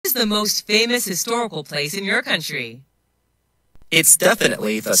is the most famous historical place in your country? It's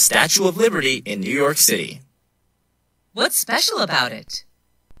definitely the Statue of Liberty in New York City. What's special about it?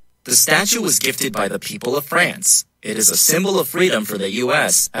 The statue was gifted by the people of France. It is a symbol of freedom for the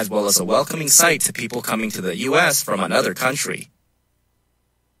U.S. as well as a welcoming sight to people coming to the U.S. from another country.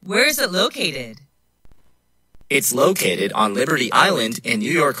 Where is it located? It's located on Liberty Island in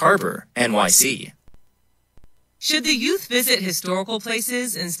New York Harbor, NYC. Should the youth visit historical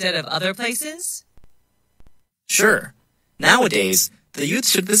places instead of other places? Sure. Nowadays, the youth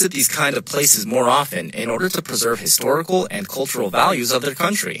should visit these kind of places more often in order to preserve historical and cultural values of their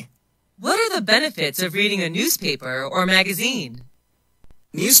country. What are the benefits of reading a newspaper or magazine?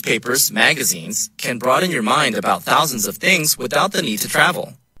 Newspapers, magazines, can broaden your mind about thousands of things without the need to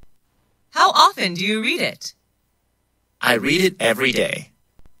travel. How often do you read it? I read it every day.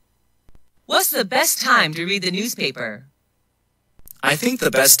 What's the best time to read the newspaper? I think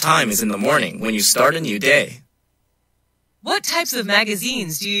the best time is in the morning when you start a new day. What types of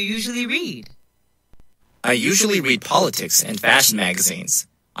magazines do you usually read? I usually read politics and fashion magazines.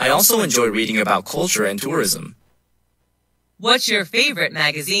 I also enjoy reading about culture and tourism. What's your favorite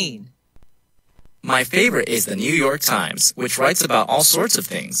magazine? My favorite is the New York Times, which writes about all sorts of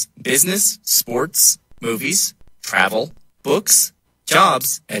things: business, sports, movies, travel, books,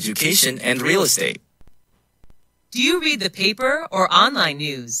 jobs, education, and real estate. Do you read the paper or online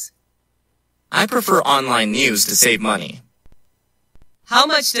news? I prefer online news to save money. How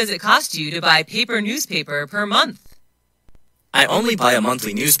much does it cost you to buy paper newspaper per month? I only buy a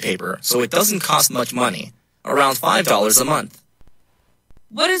monthly newspaper, so it doesn't cost much money, around $5 a month.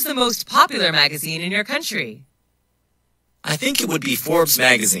 What is the most popular magazine in your country? I think it would be Forbes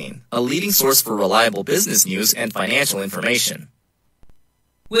magazine, a leading source for reliable business news and financial information.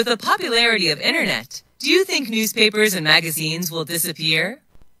 With the popularity of internet, do you think newspapers and magazines will disappear?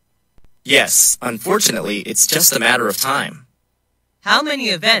 Yes, unfortunately, it's just a matter of time. How many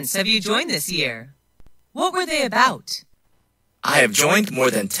events have you joined this year? What were they about? I have joined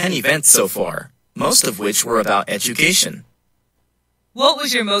more than 10 events so far, most of which were about education. What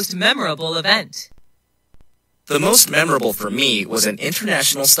was your most memorable event? The most memorable for me was an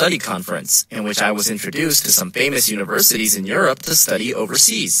international study conference in which I was introduced to some famous universities in Europe to study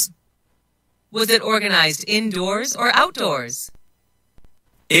overseas. Was it organized indoors or outdoors?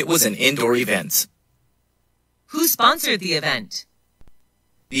 It was an indoor event. Who sponsored the event?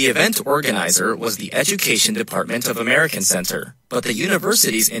 The event organizer was the Education Department of American Center, but the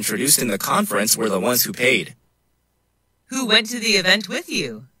universities introduced in the conference were the ones who paid. Who went to the event with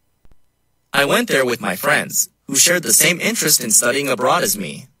you? I went there with my friends, who shared the same interest in studying abroad as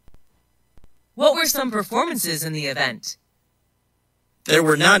me. What were some performances in the event? There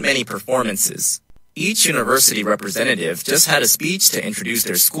were not many performances. Each university representative just had a speech to introduce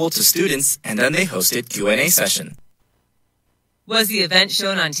their school to students, and then they hosted Q&A session. Was the event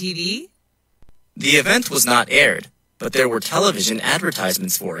shown on TV? The event was not aired, but there were television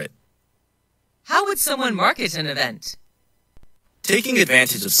advertisements for it. How would someone market an event? Taking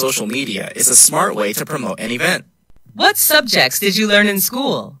advantage of social media is a smart way to promote an event. What subjects did you learn in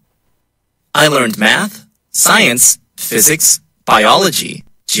school? I learned math, science, physics, biology,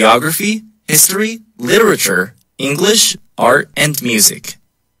 geography, history, literature, English, art, and music.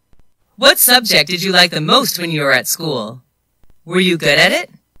 What subject did you like the most when you were at school? Were you good at it?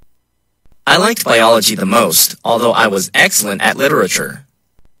 I liked biology the most, although I was excellent at literature.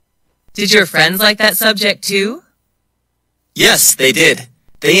 Did your friends like that subject too? Yes, they did.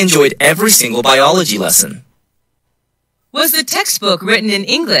 They enjoyed every single biology lesson. Was the textbook written in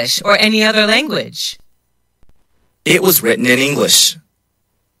English or any other language? It was written in English.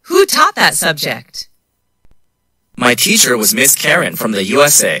 Who taught that subject? My teacher was Miss Karen from the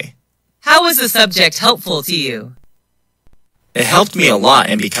USA. How was the subject helpful to you? It helped me a lot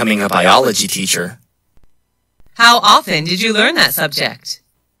in becoming a biology teacher. How often did you learn that subject?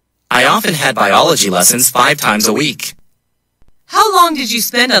 I often had biology lessons 5 times a week. How long did you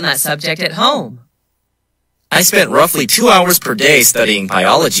spend on that subject at home? I spent roughly 2 hours per day studying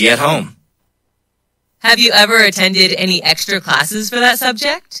biology at home. Have you ever attended any extra classes for that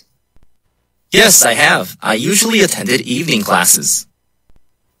subject? Yes, I have. I usually attended evening classes.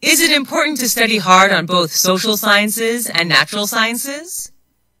 Is it important to study hard on both social sciences and natural sciences?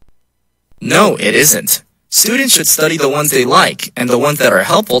 No, it isn't. Students should study the ones they like and the ones that are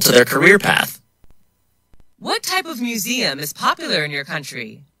helpful to their career path. What type of museum is popular in your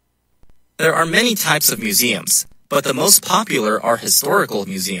country? There are many types of museums, but the most popular are historical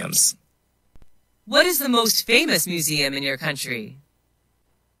museums. What is the most famous museum in your country?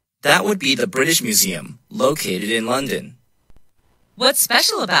 That would be the British Museum, located in London. What's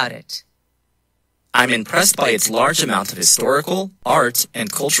special about it? I'm impressed by its large amount of historical, art,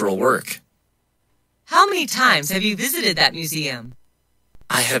 and cultural work. How many times have you visited that museum?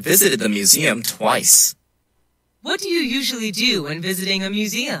 I have visited the museum twice. What do you usually do when visiting a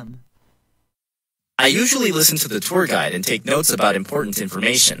museum? I usually listen to the tour guide and take notes about important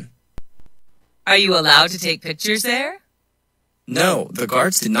information. Are you allowed to take pictures there? No, the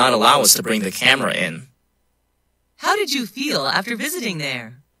guards did not allow us to bring the camera in. How did you feel after visiting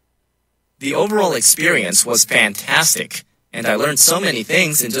there? The overall experience was fantastic, and I learned so many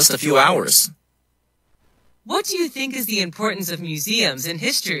things in just a few hours. What do you think is the importance of museums in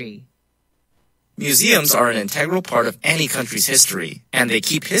history? Museums are an integral part of any country's history, and they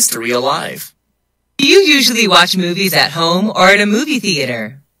keep history alive. Do you usually watch movies at home or at a movie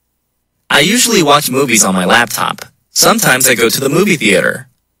theater? I usually watch movies on my laptop. Sometimes I go to the movie theater.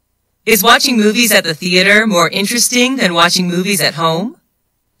 Is watching movies at the theater more interesting than watching movies at home?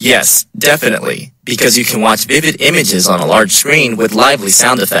 Yes, definitely, because you can watch vivid images on a large screen with lively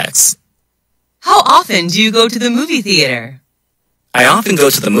sound effects. How often do you go to the movie theater? I often go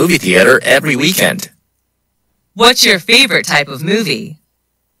to the movie theater every weekend. What's your favorite type of movie?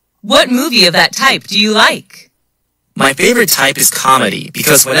 What movie of that type do you like? My favorite type is comedy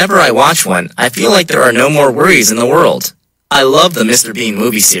because whenever I watch one, I feel like there are no more worries in the world. I love the Mr. Bean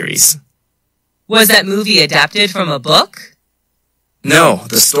movie series. Was that movie adapted from a book? No,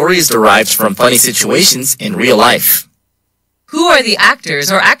 the story is derived from funny situations in real life. Who are the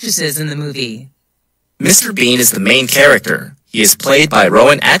actors or actresses in the movie? Mr. Bean is the main character. He is played by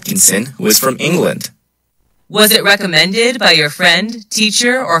Rowan Atkinson, who is from England. Was it recommended by your friend,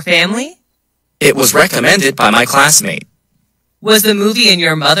 teacher, or family? It was recommended by my classmate. Was the movie in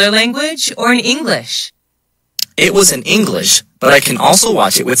your mother language or in English? It was in English, but I can also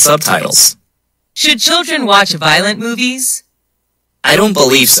watch it with subtitles. Should children watch violent movies? I don't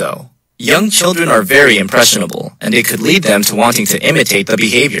believe so. Young children are very impressionable, and it could lead them to wanting to imitate the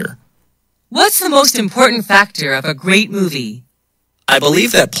behavior. What's the most important factor of a great movie? I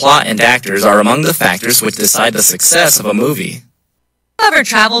believe that plot and actors are among the factors which decide the success of a movie. Have you ever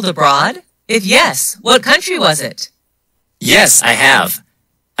traveled abroad? If yes, what country was it? Yes, I have.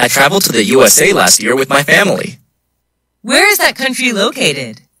 I traveled to the USA last year with my family. Where is that country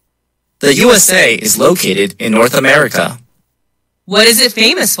located? The USA is located in North America. What is it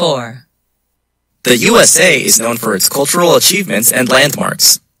famous for? The USA is known for its cultural achievements and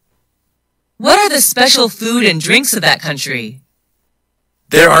landmarks. What are the special food and drinks of that country?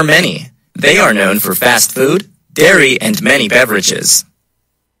 There are many. They are known for fast food, dairy, and many beverages.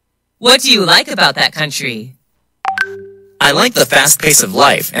 What do you like about that country? I like the fast pace of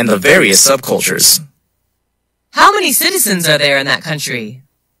life and the various subcultures. How many citizens are there in that country?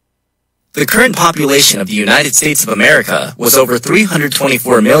 The current population of the United States of America was over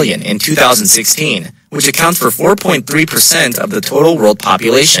 324 million in 2016, which accounts for 4.3% of the total world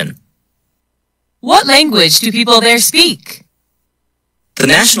population. What language do people there speak? The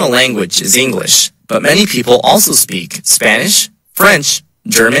national language is English, but many people also speak Spanish, French,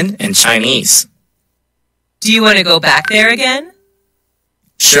 German, and Chinese. Do you want to go back there again?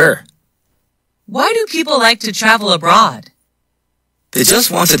 Sure. Why do people like to travel abroad? They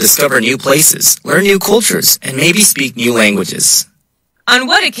just want to discover new places, learn new cultures, and maybe speak new languages. On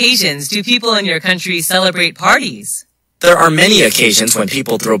what occasions do people in your country celebrate parties? There are many occasions when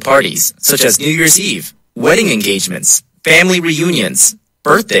people throw parties, such as New Year's Eve, wedding engagements, family reunions,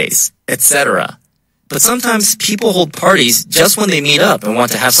 birthdays, etc. But sometimes people hold parties just when they meet up and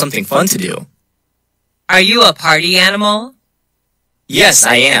want to have something fun to do. Are you a party animal? Yes,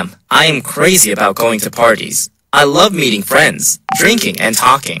 I am. I am crazy about going to parties. I love meeting friends, drinking, and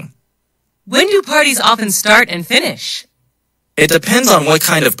talking. When do parties often start and finish? It depends on what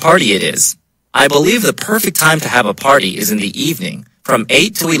kind of party it is. I believe the perfect time to have a party is in the evening, from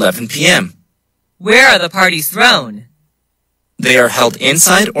 8 to 11 p.m. Where are the parties thrown? They are held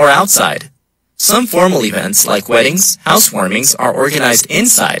inside or outside. Some formal events like weddings, housewarmings are organized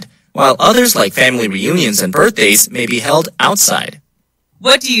inside, while others like family reunions and birthdays may be held outside.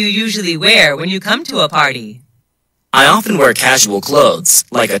 What do you usually wear when you come to a party? I often wear casual clothes,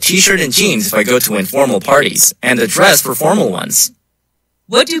 like a t-shirt and jeans if I go to informal parties, and a dress for formal ones.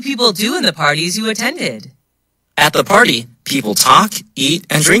 What do people do in the parties you attended? At the party, people talk, eat,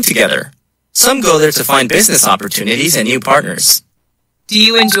 and drink together. Some go there to find business opportunities and new partners. Do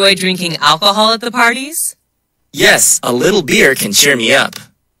you enjoy drinking alcohol at the parties? Yes, a little beer can cheer me up.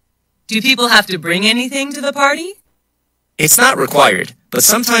 Do people have to bring anything to the party? It's not required, but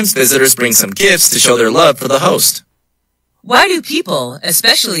sometimes visitors bring some gifts to show their love for the host. Why do people,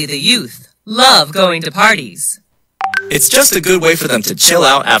 especially the youth, love going to parties? It's just a good way for them to chill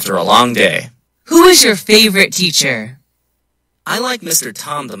out after a long day. Who is your favorite teacher? I like Mr.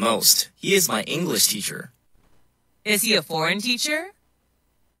 Tom the most. He is my English teacher. Is he a foreign teacher?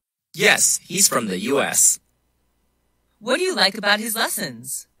 Yes, he's from the US. What do you like about his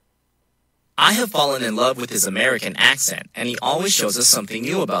lessons? I have fallen in love with his American accent, and he always shows us something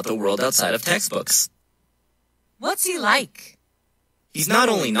new about the world outside of textbooks. What's he like? He's not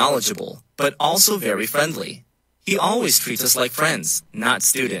only knowledgeable, but also very friendly. He always treats us like friends, not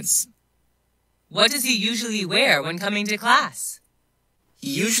students. What does he usually wear when coming to class? He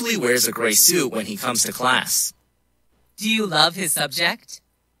usually wears a gray suit when he comes to class. Do you love his subject?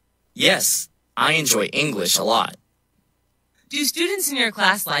 Yes, I enjoy English a lot. Do students in your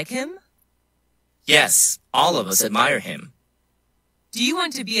class like him? Yes, all of us admire him. Do you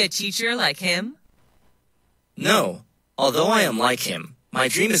want to be a teacher like him? No, although I am like him, my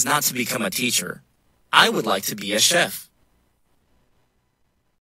dream is not to become a teacher. I would like to be a chef.